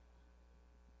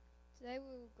Today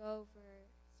we will go over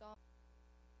Psalm.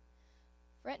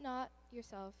 Fret not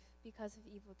yourself because of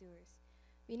evildoers.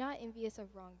 Be not envious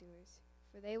of wrongdoers,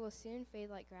 for they will soon fade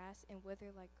like grass and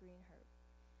wither like green herb.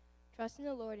 Trust in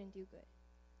the Lord and do good.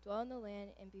 Dwell in the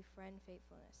land and befriend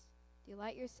faithfulness.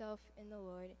 Delight yourself in the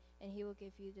Lord, and he will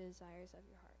give you the desires of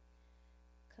your heart.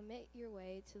 Commit your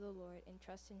way to the Lord and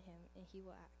trust in him, and he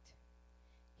will act.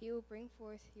 He will bring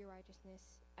forth your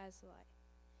righteousness as the light,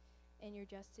 and your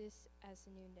justice as the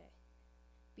noonday.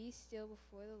 Be still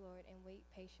before the Lord and wait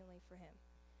patiently for him.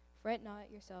 Fret not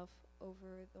yourself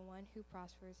over the one who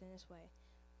prospers in his way,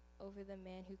 over the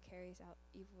man who carries out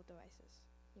evil devices.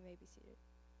 You may be seated.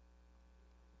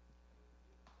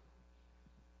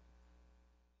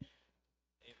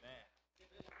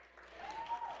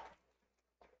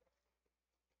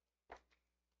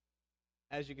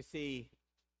 As you can see,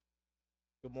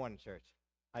 good morning, church.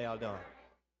 How y'all doing?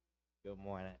 Good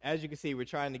morning. As you can see, we're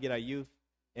trying to get our youth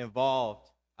involved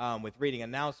with reading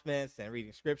announcements and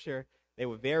reading scripture. They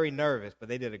were very nervous, but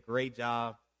they did a great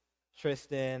job.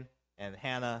 Tristan and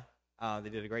Hannah, they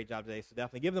did a great job today. So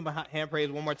definitely give them a hand praise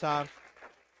one more time.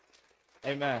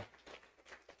 Amen.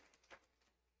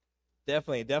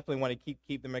 Definitely want to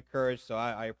keep them encouraged. So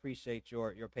I appreciate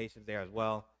your patience there as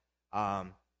well.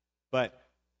 But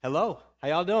hello, how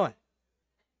y'all doing?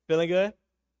 Feeling good?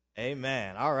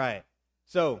 Amen. All right.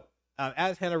 So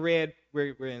as Hannah read,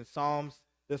 we're in Psalms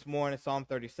this morning, Psalm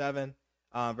 37,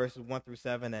 verses 1 through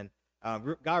 7. And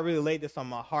God really laid this on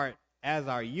my heart. As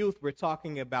our youth, we're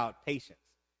talking about patience.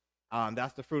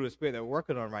 That's the fruit of the Spirit that we're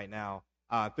working on right now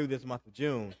through this month of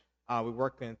June. We're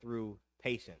working through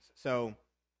patience. So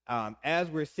as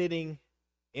we're sitting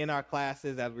in our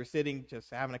classes, as we're sitting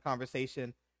just having a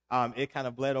conversation, it kind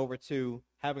of bled over to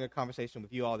having a conversation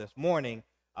with you all this morning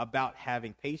about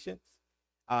having patience.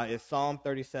 It's Psalm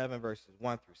 37, verses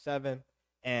 1 through 7.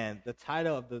 And the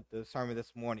title of the sermon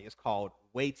this morning is called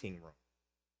Waiting Room.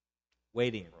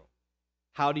 Waiting room.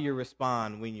 How do you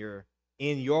respond when you're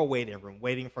in your waiting room,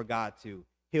 waiting for God to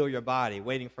heal your body,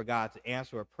 waiting for God to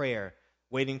answer a prayer,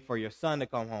 waiting for your son to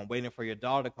come home, waiting for your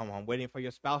daughter to come home, waiting for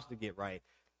your spouse to get right?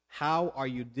 How are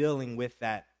you dealing with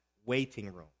that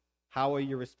waiting room? How are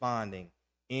you responding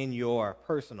in your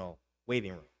personal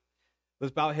waiting room?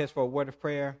 Let's bow our heads for a word of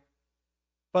prayer.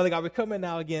 Father God, we're coming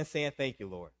now again saying thank you,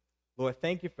 Lord. Lord,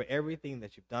 thank you for everything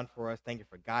that you've done for us. Thank you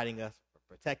for guiding us,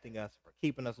 for protecting us, for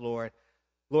keeping us, Lord.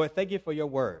 Lord, thank you for your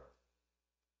word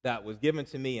that was given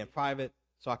to me in private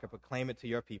so I could proclaim it to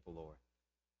your people, Lord.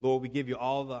 Lord, we give you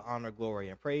all the honor, glory,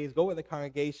 and praise. Go with the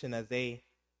congregation as they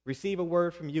receive a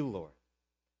word from you, Lord.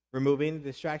 Remove any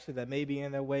distractions that may be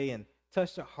in their way and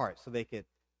touch their hearts so they could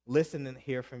listen and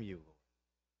hear from you,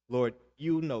 Lord. Lord,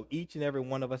 you know each and every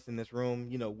one of us in this room.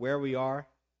 You know where we are,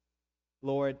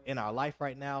 Lord, in our life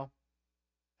right now.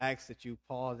 I ask that you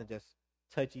pause and just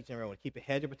touch each and every one. Keep a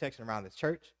hedge of protection around this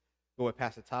church. Go with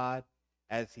Pastor Todd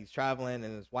as he's traveling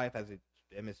and his wife and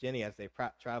Miss Jenny as they're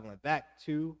traveling back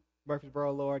to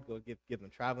Murfreesboro, Lord. Go give them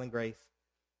traveling grace.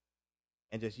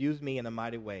 And just use me in a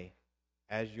mighty way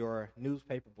as your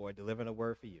newspaper boy delivering a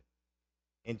word for you.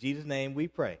 In Jesus' name we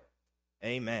pray.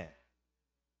 Amen.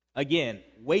 Again,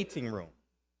 waiting room.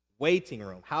 Waiting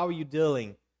room. How are you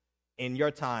dealing in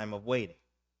your time of waiting?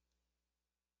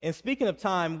 And speaking of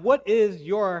time, what is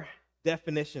your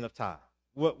definition of time?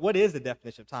 What is the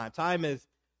definition of time? Time is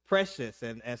precious,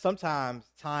 and sometimes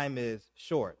time is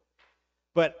short.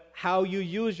 But how you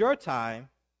use your time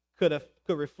could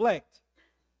reflect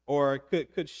or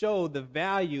could show the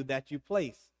value that you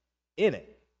place in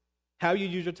it. How you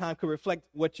use your time could reflect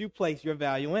what you place your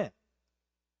value in.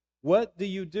 What do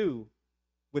you do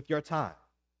with your time?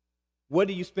 What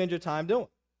do you spend your time doing?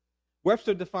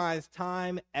 Webster defines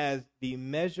time as the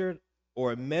measured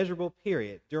or measurable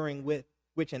period during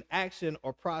which an action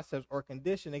or process or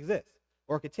condition exists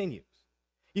or continues.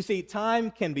 You see,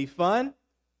 time can be fun,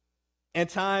 and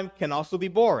time can also be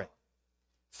boring.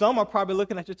 Some are probably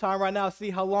looking at your time right now to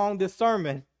see how long this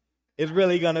sermon is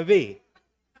really going to be.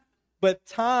 But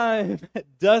time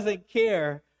doesn't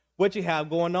care what you have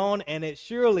going on, and it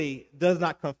surely does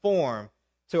not conform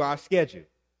to our schedule.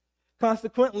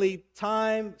 Consequently,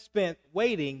 time spent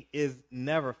waiting is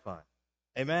never fun.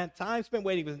 Amen? Time spent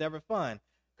waiting is never fun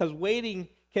because waiting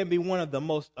can be one of the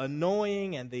most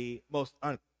annoying and the most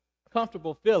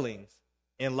uncomfortable feelings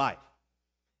in life.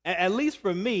 At least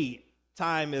for me,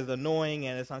 time is annoying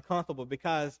and it's uncomfortable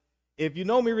because if you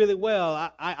know me really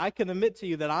well, I can admit to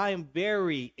you that I am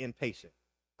very impatient.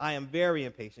 I am very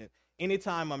impatient.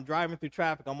 Anytime I'm driving through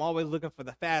traffic, I'm always looking for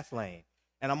the fast lane,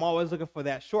 and I'm always looking for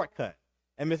that shortcut.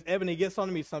 And Miss Ebony gets on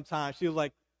to me sometimes. She was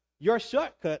like, your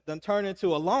shortcut done turned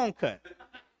into a long cut.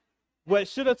 What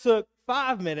should have took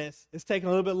 5 minutes, it's taking a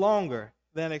little bit longer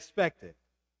than expected.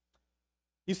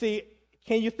 You see,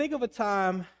 can you think of a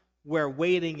time where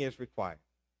waiting is required?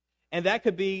 And that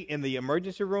could be in the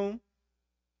emergency room.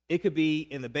 It could be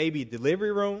in the baby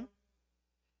delivery room.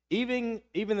 Even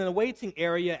in the waiting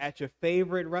area at your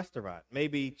favorite restaurant.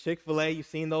 Maybe Chick-fil-A, you've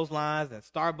seen those lines, and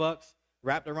Starbucks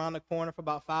wrapped around the corner for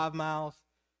about 5 miles.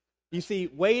 You see,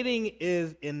 waiting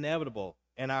is inevitable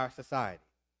in our society.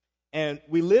 And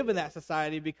we live in that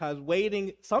society because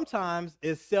waiting sometimes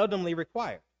is seldomly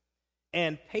required.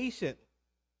 And patience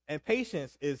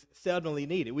is seldomly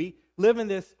needed. We live in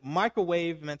this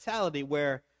microwave mentality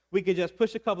where we could just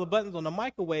push a couple of buttons on the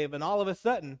microwave and all of a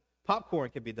sudden popcorn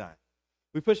can be done.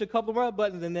 We push a couple more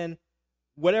buttons and then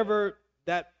whatever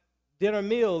that dinner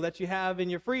meal that you have in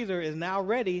your freezer is now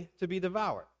ready to be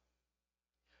devoured.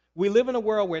 We live in a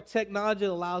world where technology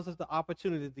allows us the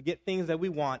opportunity to get things that we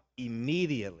want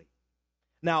immediately.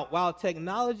 Now, while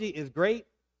technology is great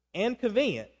and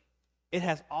convenient, it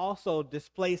has also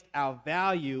displaced our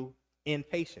value in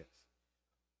patience,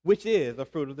 which is a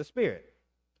fruit of the Spirit.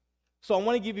 So I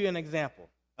want to give you an example,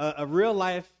 a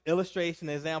real-life illustration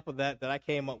example that I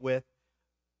came up with.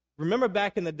 Remember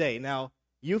back in the day. Now,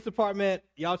 youth department,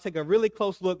 y'all take a really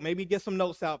close look, maybe get some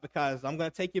notes out because I'm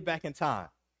going to take you back in time.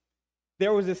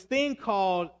 There was this thing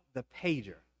called the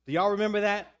pager. Do y'all remember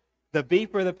that? The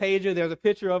beeper, the pager, there's a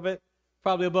picture of it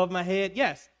probably above my head.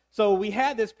 Yes. So we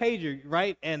had this pager,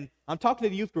 right? And I'm talking to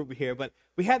the youth group here, but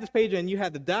we had this pager and you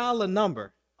had to dial a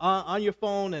number on your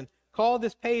phone and call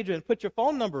this pager and put your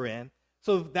phone number in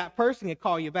so that person can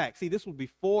call you back. See, this was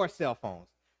before cell phones.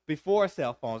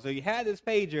 So you had this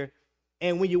pager,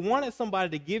 and when you wanted somebody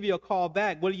to give you a call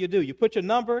back, what do? You put your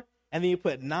number, and then you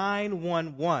put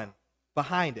 911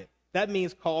 behind it. That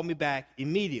means call me back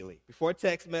immediately, before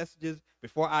text messages,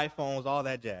 before iPhones, all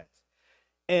that jazz.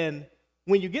 And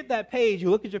when you get that page, you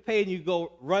look at your page, and you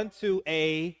go run to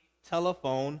a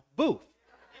telephone booth.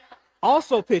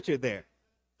 Also pictured there.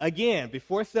 Again,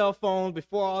 before cell phones,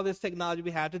 before all this technology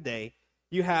we have today,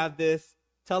 you have this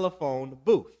telephone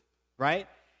booth, right?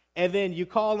 And then you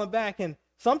call them back, and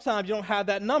sometimes you don't have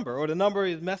that number, or the number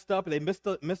is messed up, and they missed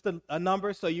a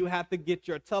number, so you have to get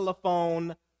your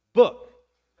telephone book,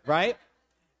 right?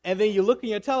 And then you look in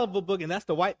your telephone book, and that's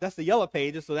the yellow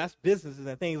pages, so that's businesses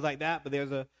and things like that, but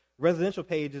there's a residential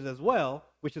pages as well,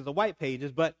 which is the white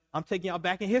pages, but I'm taking y'all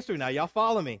back in history now. Y'all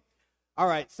follow me? All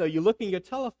right, so you look in your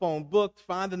telephone book,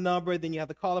 find the number, then you have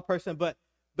to call a person, but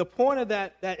the point of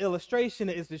that illustration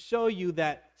is to show you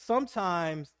that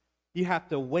sometimes you have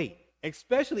to wait,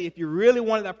 especially if you really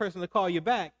wanted that person to call you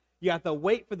back. You have to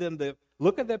wait for them to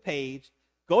look at their page,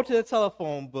 go to the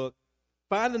telephone book,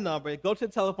 find the number, go to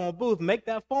the telephone booth, make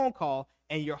that phone call,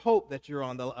 and you hope that you're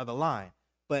on the other line.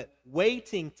 But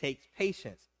waiting takes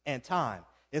patience and time.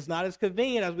 It's not as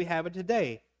convenient as we have it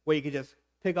today, where you can just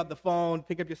pick up the phone,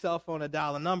 pick up your cell phone and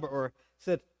dial a number, or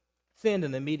send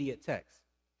an immediate text.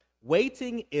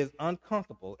 Waiting is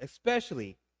uncomfortable,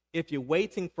 especially if you're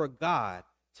waiting for God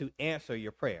to answer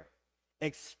your prayer,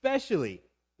 especially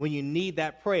when you need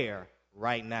that prayer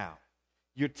right now.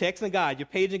 You're texting God, you're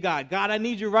paging God, God, I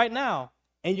need you right now,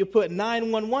 and you put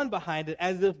 911 behind it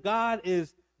as if God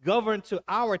is governed to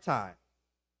our time.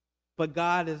 But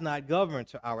God is not governed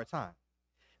to our time.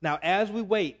 Now, as we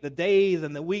wait, the days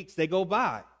and the weeks, they go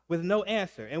by with no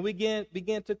answer, and we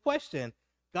begin to question,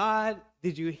 God,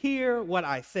 did you hear what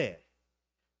I said?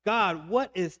 God,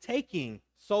 what is taking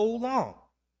so long?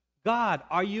 God,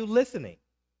 are you listening?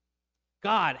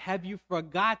 God, have you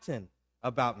forgotten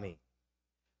about me?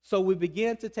 So we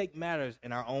begin to take matters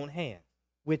in our own hands,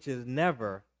 which is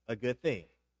never a good thing.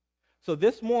 So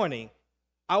this morning,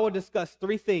 I will discuss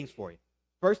 3 things for you.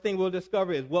 First thing we'll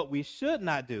discover is what we should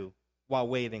not do while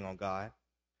waiting on God.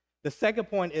 The second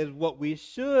point is what we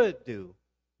should do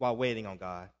while waiting on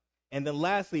God. And then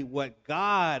lastly, what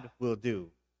God will do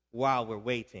while we're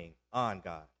waiting on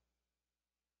God.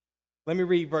 Let me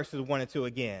read verses 1 and 2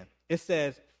 again. It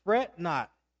says, fret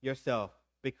not yourself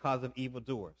because of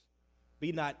evildoers.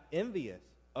 Be not envious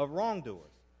of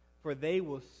wrongdoers, for they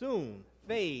will soon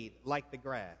fade like the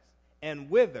grass and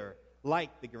wither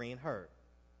like the green herb.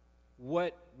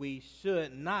 What we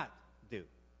should not do.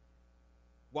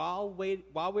 While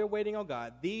we're waiting on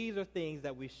God, these are things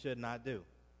that we should not do.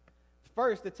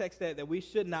 First, the text said that we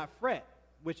should not fret,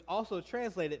 which also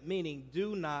translated meaning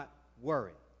do not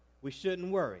worry. We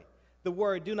shouldn't worry. The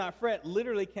word do not fret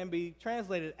literally can be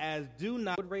translated as do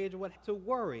not rage to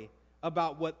worry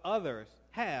about what others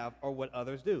have or what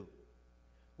others do.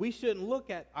 We shouldn't look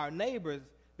at our neighbors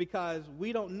because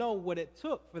we don't know what it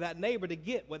took for that neighbor to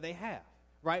get what they have,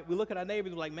 right? We look at our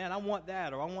neighbors like, man, I want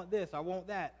that, or I want this, I want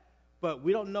that. but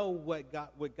we don't know what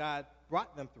God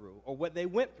brought them through or what they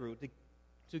went through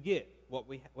to get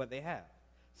what they have.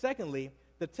 Secondly,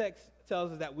 the text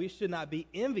tells us that we should not be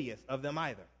envious of them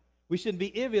either. We shouldn't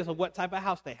be envious of what type of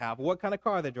house they have or what kind of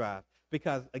car they drive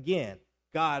because, again,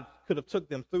 God could have took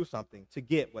them through something to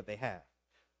get what they have.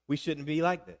 We shouldn't be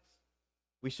like this.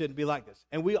 We shouldn't be like this.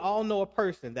 And we all know a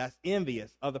person that's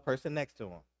envious of the person next to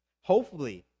him.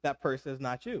 Hopefully, that person is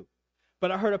not you.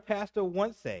 But I heard a pastor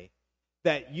once say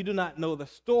that you do not know the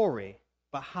story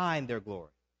behind their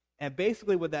glory. And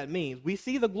basically what that means, we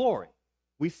see the glory.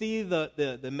 We see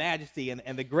the majesty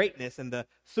and the greatness and the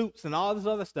suits and all this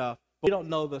other stuff, but we don't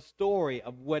know the story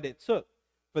of what it took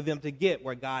for them to get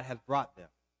where God has brought them.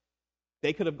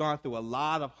 They could have gone through a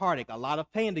lot of heartache, a lot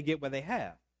of pain to get where they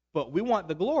have. But we want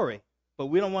the glory, but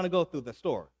we don't want to go through the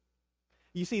story.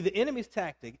 You see, the enemy's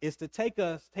tactic is to take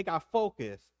our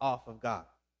focus off of God.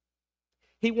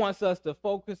 He wants us to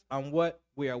focus on what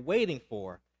we are waiting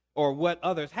for or what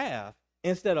others have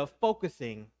instead of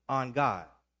focusing on God,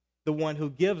 the one who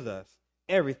gives us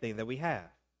everything that we have.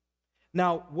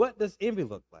 Now, what does envy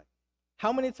look like?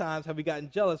 How many times have we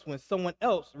gotten jealous when someone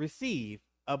else received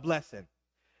a blessing?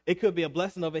 It could be a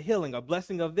blessing of a healing, a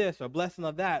blessing of this, or a blessing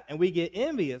of that, and we get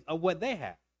envious of what they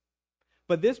have.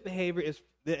 But this behavior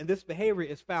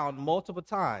is found multiple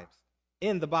times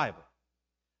in the Bible.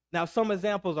 Now, some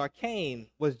examples are Cain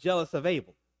was jealous of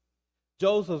Abel,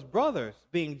 Joseph's brothers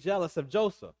being jealous of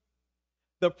Joseph.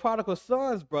 The prodigal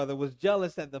son's brother was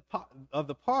jealous of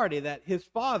the party that his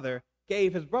father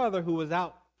gave his brother who was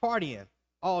out partying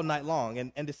all night long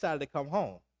and decided to come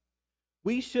home.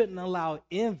 We shouldn't allow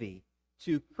envy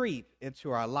to creep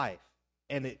into our life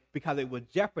because it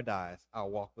would jeopardize our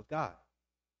walk with God.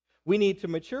 We need to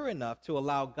mature enough to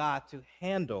allow God to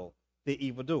handle the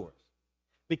evildoers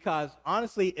because,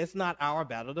 honestly, it's not our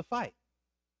battle to fight.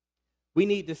 We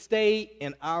need to stay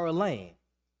in our lane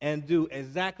and do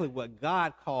exactly what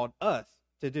God called us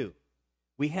to do.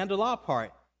 We handle our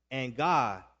part, and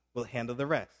God will handle the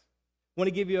rest. I want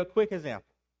to give you a quick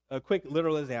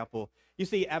literal example. You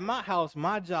see, at my house,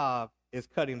 my job is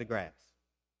cutting the grass,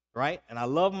 right? And I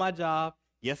love my job.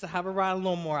 Yes, I have a riding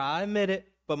lawnmower, I admit it,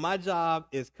 but my job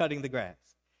is cutting the grass.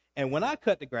 And when I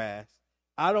cut the grass,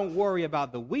 I don't worry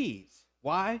about the weeds.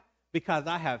 Why? Because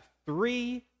I have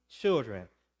 3 children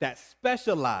that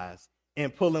specialize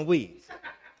in pulling weeds.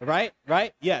 Right?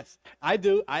 Yes, I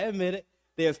do. I admit it.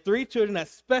 There's 3 children that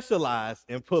specialize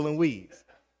in pulling weeds.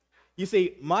 You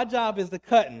see, my job is the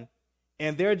cutting,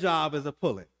 and their job is the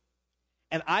pulling.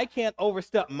 And I can't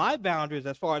overstep my boundaries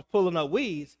as far as pulling up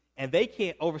weeds, and they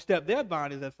can't overstep their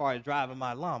boundaries as far as driving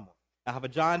my lawnmower. I have a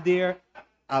John Deere.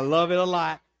 I love it a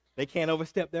lot. They can't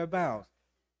overstep their bounds.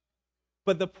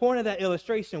 But the point of that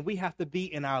illustration, we have to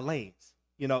be in our lanes.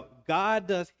 You know, God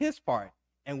does his part,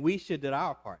 and we should do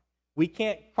our part. We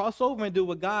can't cross over and do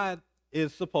what God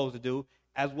is supposed to do,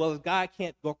 as well as God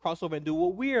can't go cross over and do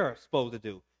what we're supposed to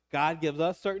do. God gives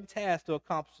us certain tasks to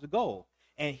accomplish the goal,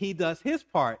 and he does his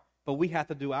part, but we have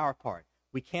to do our part.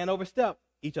 We can't overstep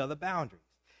each other's boundaries.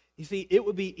 You see, it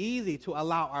would be easy to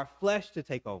allow our flesh to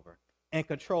take over and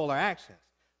control our actions,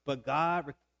 but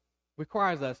God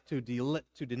requires us to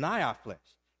deny our flesh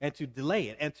and to delay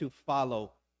it and to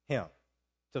follow him,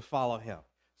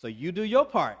 So you do your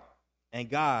part, and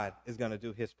God is going to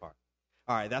do his part.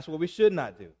 All right, that's what we should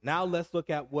not do. Now let's look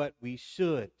at what we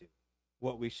should do.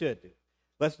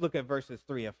 Let's look at verses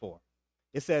 3 and 4.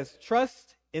 It says,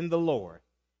 trust in the Lord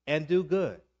and do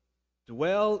good.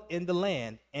 Dwell in the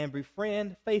land and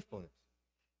befriend faithfulness.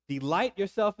 Delight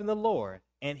yourself in the Lord,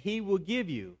 and he will give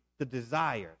you the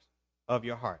desires of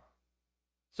your heart.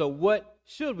 So what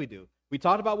should we do? We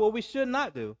talked about what we should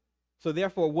not do. So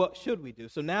therefore, what should we do?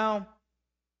 So now,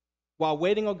 while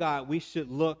waiting on God, we should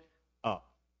look up.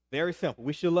 Very simple.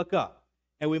 We should look up.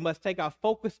 And we must take our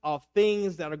focus off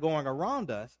things that are going around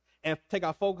us and take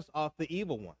our focus off the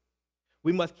evil one.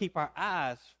 We must keep our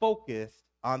eyes focused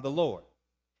on the Lord.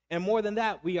 And more than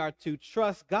that, we are to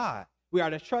trust God. We are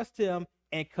to trust him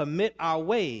and commit our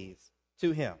ways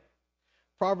to him.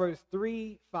 Proverbs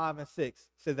 3, 5, and 6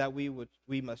 says that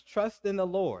we must trust in the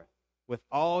Lord with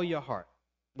all our heart,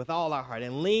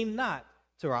 and lean not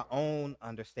to our own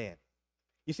understanding.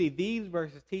 You see, these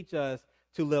verses teach us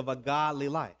to live a godly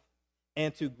life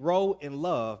and to grow in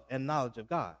love and knowledge of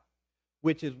God,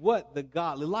 which is what the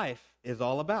godly life is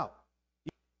all about.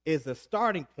 It is the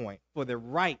starting point for the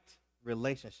right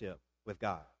relationship with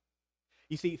God.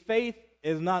 You see, faith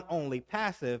is not only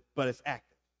passive, but it's active.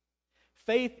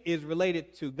 Faith is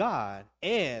related to God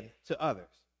and to others.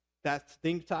 That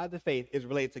thing tied to faith is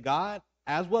related to God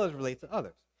as well as related to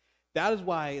others. That is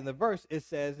why in the verse it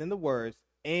says in the words,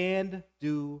 and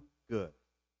do good.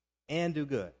 and do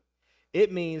good.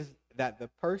 It means that the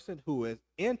person who is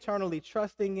internally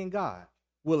trusting in God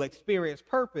will experience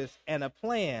purpose and a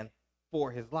plan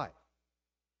for his life.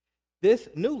 This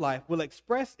new life will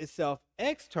express itself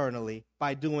externally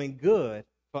by doing good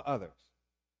for others.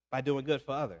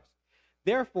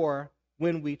 Therefore,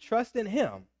 when we trust in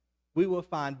him, we will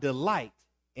find delight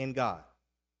in God.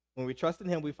 When we trust in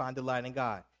him, we find delight in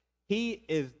God. He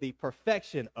is the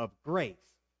perfection of grace,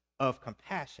 of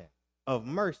compassion, of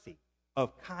mercy,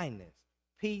 of kindness,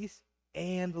 peace,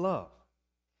 and love.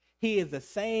 He is the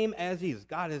same as Jesus.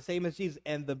 God is the same as Jesus.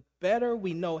 And the better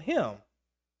we know him,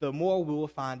 the more we will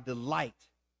find delight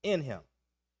in him.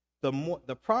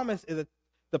 The promise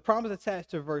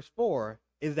attached to verse 4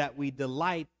 is that we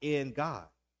delight in God,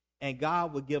 and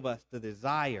God will give us the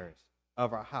desires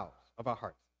of our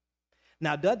hearts.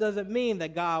 Now, that doesn't mean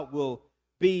that God will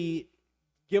be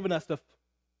giving us the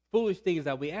foolish things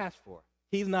that we ask for.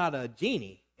 He's not a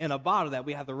genie in a bottle that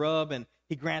we have to rub and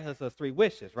he grants us 3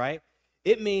 wishes, right?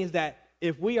 It means that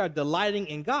if we are delighting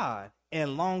in God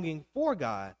and longing for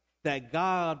God, that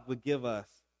God would give us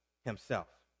himself.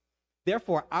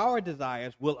 Therefore, our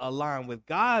desires will align with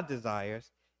God's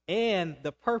desires, and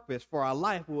the purpose for our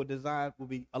life will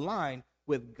be aligned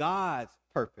with God's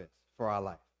purpose for our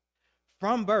life.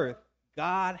 From birth,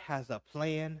 God has a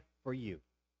plan for you,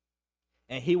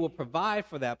 and he will provide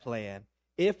for that plan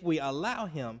if we allow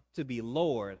him to be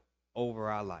Lord over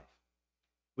our life.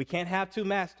 We can't have 2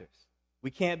 masters.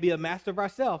 We can't be a master of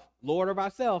ourselves, Lord of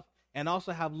ourselves, and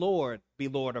also have Lord be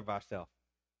Lord of ourselves.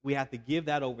 We have to give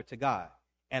that over to God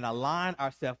and align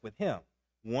ourselves with him.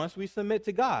 Once we submit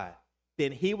to God,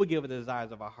 then he will give us the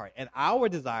desires of our heart, and our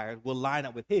desires will line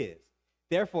up with his.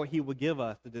 Therefore, he will give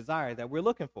us the desires that we're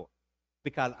looking for,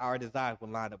 because our desires will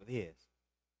line up with his.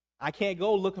 I can't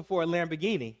go looking for a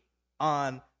Lamborghini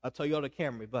on a Toyota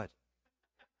Camry budget.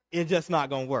 It's just not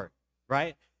going to work,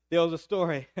 right? There was a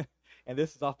story, and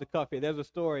this is off the cuff here. There's a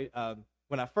story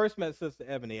when I first met Sister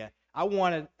Ebony. I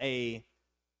wanted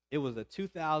it was a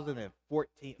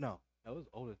 2014, no, it was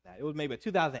older than that. It was maybe a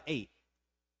 2008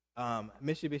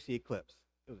 Mitsubishi Eclipse.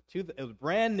 It was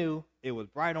brand new. It was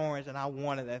bright orange, and I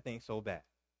wanted that thing so bad.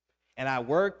 And I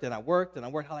worked.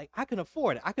 I can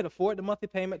afford it. I could afford the monthly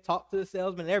payment, talked to the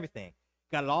salesman and everything.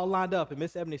 Got it all lined up. And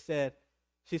Miss Ebony said,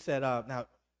 now,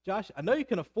 Josh, I know you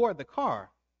can afford the car,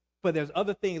 but there's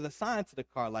other things assigned to the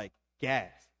car like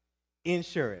gas,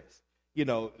 insurance,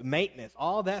 maintenance,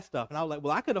 all that stuff. And I was like,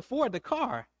 well, I could afford the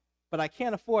car, but I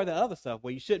can't afford the other stuff.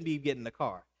 Well, you shouldn't be getting the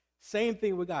car. Same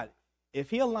thing with God. If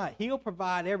he'll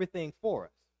provide everything for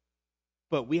us,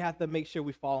 but we have to make sure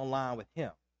we fall in line with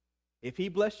him. If he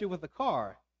bless you with a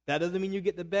car, that doesn't mean you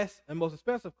get the best and most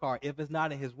expensive car if it's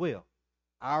not in his will.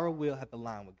 Our will has to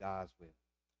align with God's will.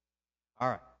 All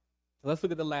right, so let's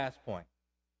look at the last point.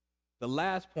 The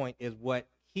last point is what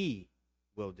he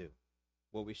will do.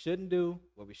 What we shouldn't do,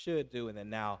 what we should do, and then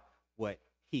now what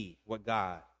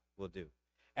God will do.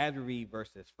 As we read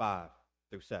verses 5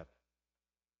 through 7.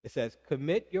 It says,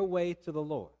 commit your way to the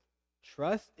Lord.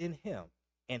 Trust in him,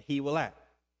 and he will act.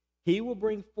 He will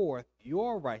bring forth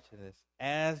your righteousness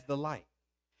as the light,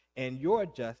 and your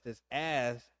justice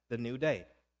as the new day.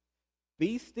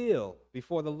 Be still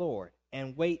before the Lord,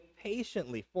 and wait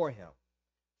patiently for him.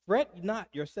 Fret not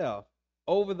yourself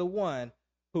over the one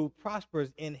who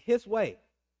prospers in his way,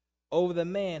 over the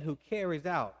man who carries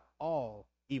out all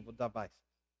evil devices.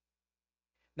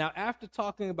 Now, after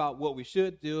talking about what we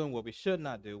should do and what we should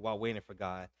not do while waiting for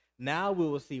God, now we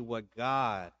will see what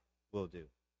God will do.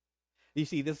 You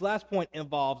see, this last point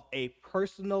involves a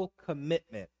personal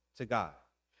commitment to God.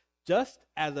 Just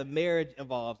as a marriage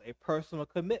involves a personal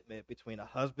commitment between a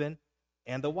husband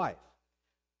and the wife,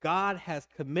 God has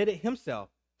committed himself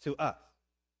to us.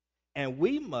 And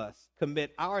we must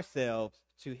commit ourselves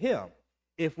to him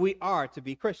if we are to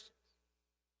be Christians.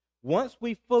 Once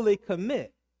we fully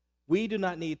commit, we do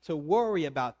not need to worry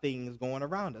about things going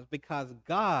around us because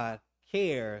God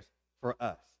cares for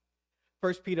us.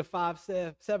 1 Peter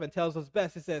 5:7 tells us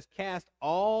best. It says, cast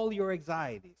all your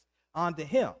anxieties onto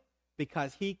him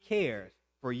because he cares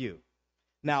for you.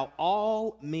 Now,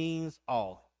 all means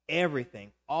all,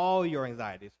 everything, all your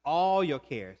anxieties, all your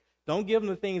cares. Don't give him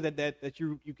the things that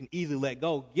you can easily let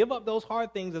go. Give up those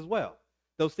hard things as well.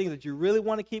 Those things that you really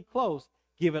want to keep close,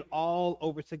 give it all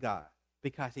over to God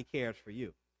because he cares for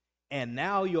you. And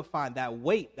now you'll find that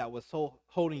weight that was so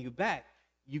holding you back,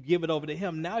 you give it over to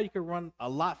him. Now you can run a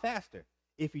lot faster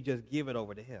if you just give it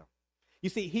over to him. You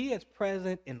see, he is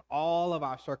present in all of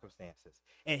our circumstances,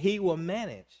 and he will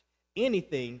manage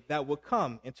anything that will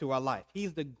come into our life.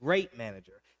 He's the great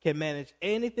manager, can manage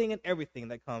anything and everything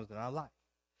that comes in our life.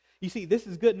 You see, this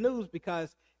is good news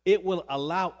because it will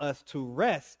allow us to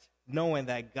rest knowing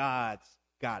that God's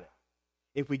got it.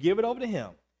 If we give it over to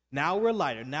him, now we're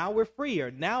lighter, now we're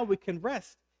freer, now we can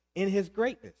rest in his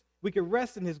greatness. We can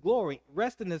rest in his glory,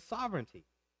 rest in his sovereignty,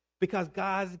 because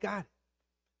God's got it.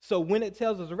 So when it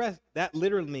tells us to rest, that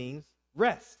literally means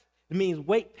rest. It means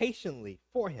wait patiently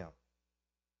for him.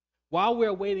 While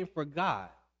we're waiting for God,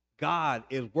 God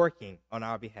is working on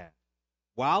our behalf.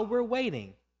 While we're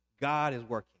waiting, God is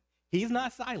working. He's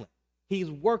not silent.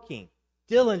 He's working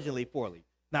diligently for you.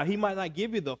 Now, he might not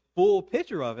give you the full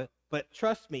picture of it, but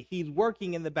trust me, he's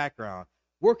working in the background,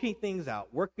 working things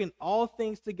out, working all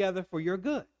things together for your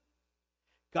good.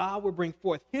 God will bring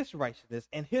forth his righteousness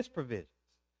and his provisions.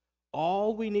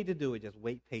 All we need to do is just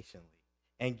wait patiently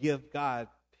and give God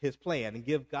his plan and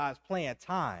give God's plan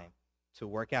time to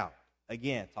work out.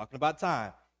 Again, talking about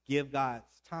time, give God's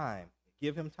time,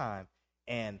 give him time,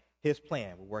 and his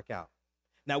plan will work out.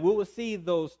 Now, we will see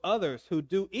those others who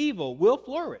do evil will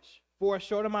flourish for a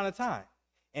short amount of time.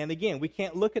 And again, we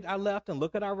can't look at our left and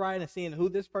look at our right and seeing who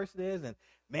this person is and,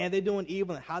 man, they're doing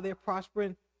evil and how they're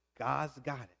prospering. God's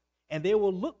got it. And they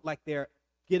will look like they're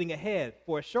getting ahead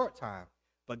for a short time,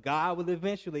 but God will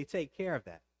eventually take care of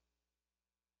that.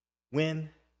 When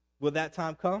will that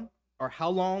time come? Or how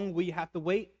long will you have to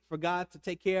wait for God to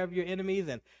take care of your enemies?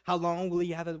 And how long will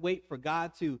you have to wait for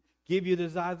God to give you the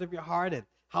desires of your heart? And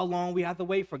how long we have to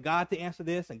wait for God to answer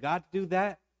this and God to do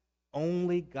that?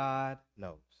 Only God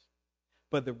knows.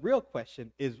 But the real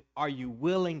question is, are you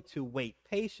willing to wait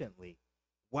patiently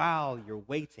while you're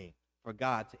waiting for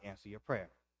God to answer your prayer?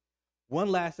 One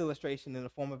last illustration in the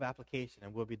form of application,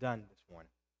 and we'll be done this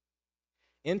morning.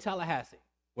 In Tallahassee,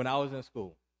 when I was in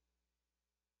school,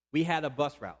 we had a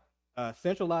bus route, a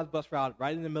centralized bus route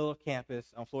right in the middle of campus,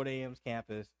 on Florida A&M's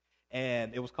campus,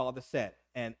 and it was called the Set.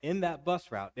 And in that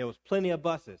bus route, there was plenty of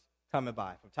buses coming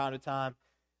by from time to time.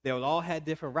 They would all had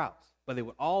different routes, but they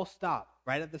would all stop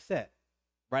right at the Set,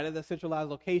 right at the centralized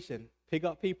location, pick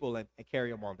up people and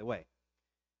carry them on their way.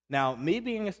 Now, me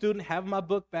being a student, having my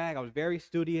book bag, I was very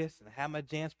studious, and I had my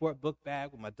JanSport book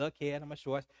bag with my duck head and my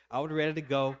shorts. I was ready to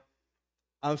go.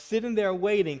 I'm sitting there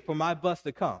waiting for my bus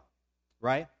to come,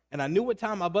 right? And I knew what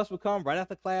time my bus would come, right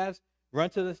after class, run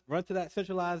to that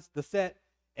centralized, the Set,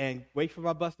 and wait for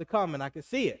my bus to come, and I could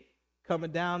see it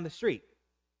coming down the street.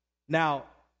 Now,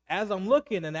 as I'm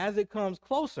looking and as it comes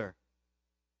closer,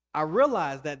 I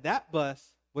realized that that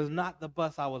bus was not the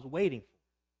bus I was waiting for.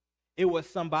 It was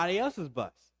somebody else's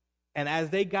bus. And as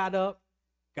they got up,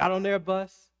 got on their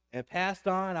bus, and passed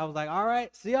on, I was like, all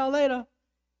right, see y'all later.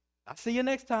 I'll see you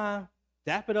next time.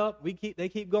 Dap it up. They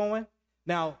keep going.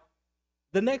 Now,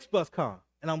 the next bus comes,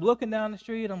 and I'm looking down the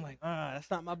street. I'm like, that's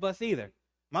not my bus either.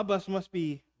 My bus must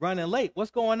be running late.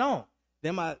 What's going on?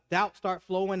 Then my doubts start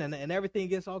flowing, and everything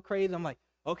gets all crazy. I'm like,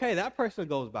 okay, that person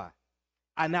goes by.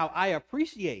 I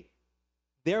appreciate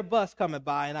their bus coming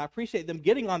by, and I appreciate them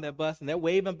getting on their bus, and they're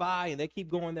waving by, and they keep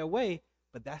going their way,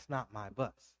 but that's not my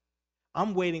bus.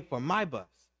 I'm waiting for my bus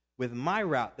with my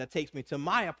route that takes me to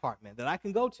my apartment that I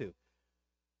can go to.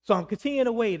 So I'm continuing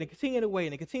to wait and continuing to wait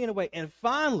and continuing to wait, and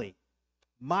finally,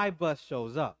 my bus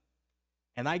shows up,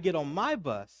 and I get on my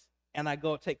bus, and I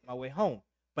go take my way home.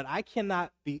 But I couldn't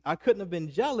have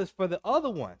been jealous for the other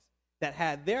ones that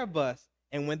had their bus,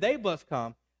 and when their bus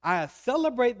come, I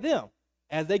celebrate them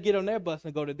as they get on their bus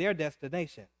and go to their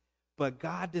destination. But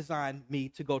God designed me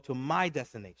to go to my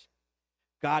destination.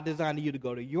 God designed you to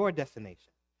go to your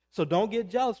destination. So don't get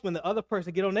jealous when the other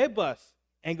person get on their bus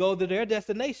and go to their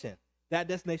destination. That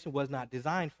destination was not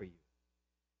designed for you.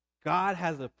 God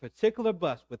has a particular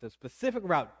bus with a specific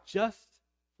route just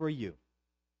for you.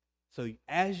 So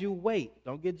as you wait,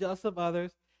 don't get jealous of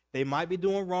others. They might be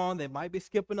doing wrong. They might be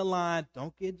skipping the line.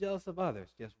 Don't get jealous of others.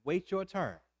 Just wait your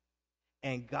turn.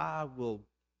 And God will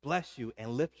bless you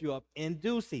and lift you up in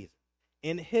due season,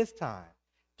 in his time,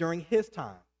 during his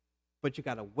time. But you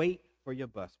got to wait for your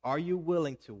bus. Are you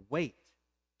willing to wait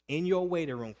in your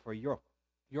waiting room for your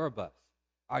bus?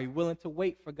 Are you willing to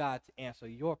wait for God to answer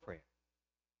your prayer?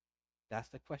 That's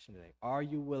the question today. Are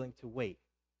you willing to wait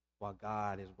while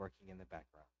God is working in the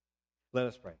background? Let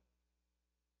us pray.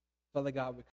 Father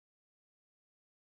God, we